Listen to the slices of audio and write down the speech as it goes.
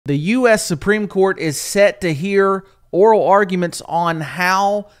The U.S. Supreme Court is set to hear oral arguments on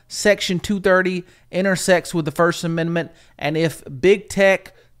how Section 230 intersects with the First Amendment and if big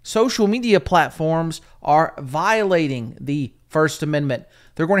tech social media platforms are violating the First Amendment.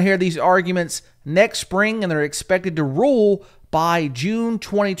 They're going to hear these arguments next spring, and they're expected to rule by June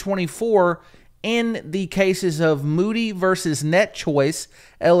 2024 in the cases of Moody versus NetChoice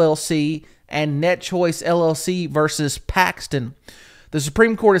LLC and NetChoice LLC versus Paxton. The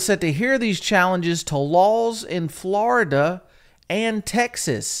Supreme Court is set to hear these challenges to laws in Florida and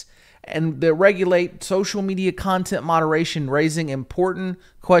Texas and that regulate social media content moderation, raising important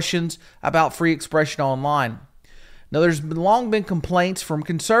questions about free expression online. Now, there's long been complaints from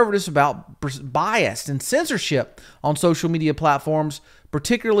conservatives about bias and censorship on social media platforms,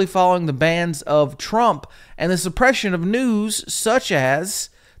 particularly following the bans of Trump and the suppression of news such as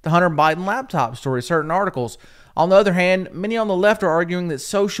the Hunter Biden laptop story, certain articles. On the other hand, many on the left are arguing that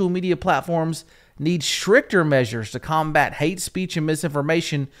social media platforms need stricter measures to combat hate speech and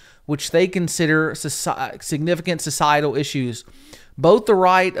misinformation, which they consider significant societal issues. Both the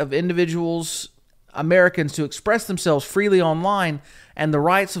right of Americans to express themselves freely online and the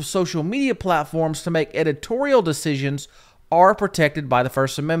rights of social media platforms to make editorial decisions are protected by the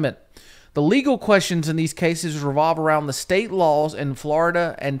First Amendment. The legal questions in these cases revolve around the state laws in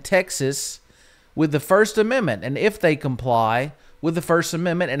Florida and Texas with the First Amendment and if they comply with the First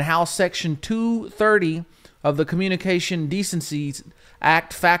Amendment and how Section 230 of the Communications Decency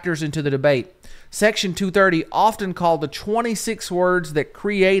Act factors into the debate. Section 230, often called the 26 words that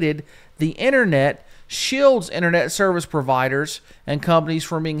created the Internet, shields Internet service providers and companies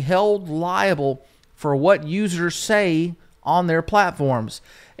from being held liable for what users say on their platforms.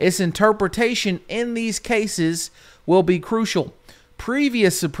 Its interpretation in these cases will be crucial.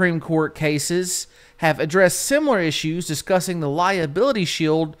 Previous Supreme Court cases have addressed similar issues, discussing the liability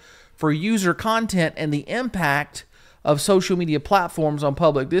shield for user content and the impact of social media platforms on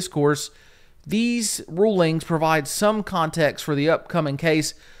public discourse. These rulings provide some context for the upcoming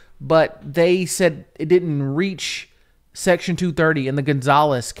case, but they said it didn't reach Section 230 in the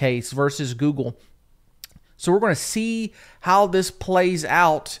Gonzalez case versus Google. So we're going to see how this plays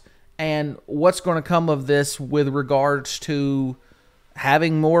out and what's going to come of this with regards to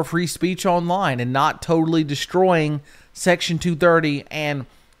having more free speech online and not totally destroying Section 230 and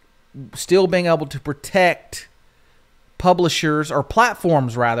still being able to protect publishers or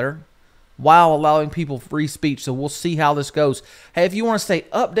platforms rather while allowing people free speech. So we'll see how this goes. Hey, if you want to stay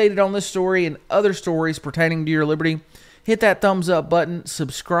updated on this story and other stories pertaining to your liberty, hit that thumbs up button,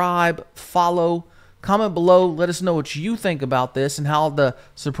 subscribe, follow, comment below. Let us know what you think about this and how the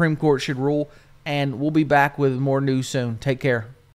Supreme Court should rule. And we'll be back with more news soon. Take care.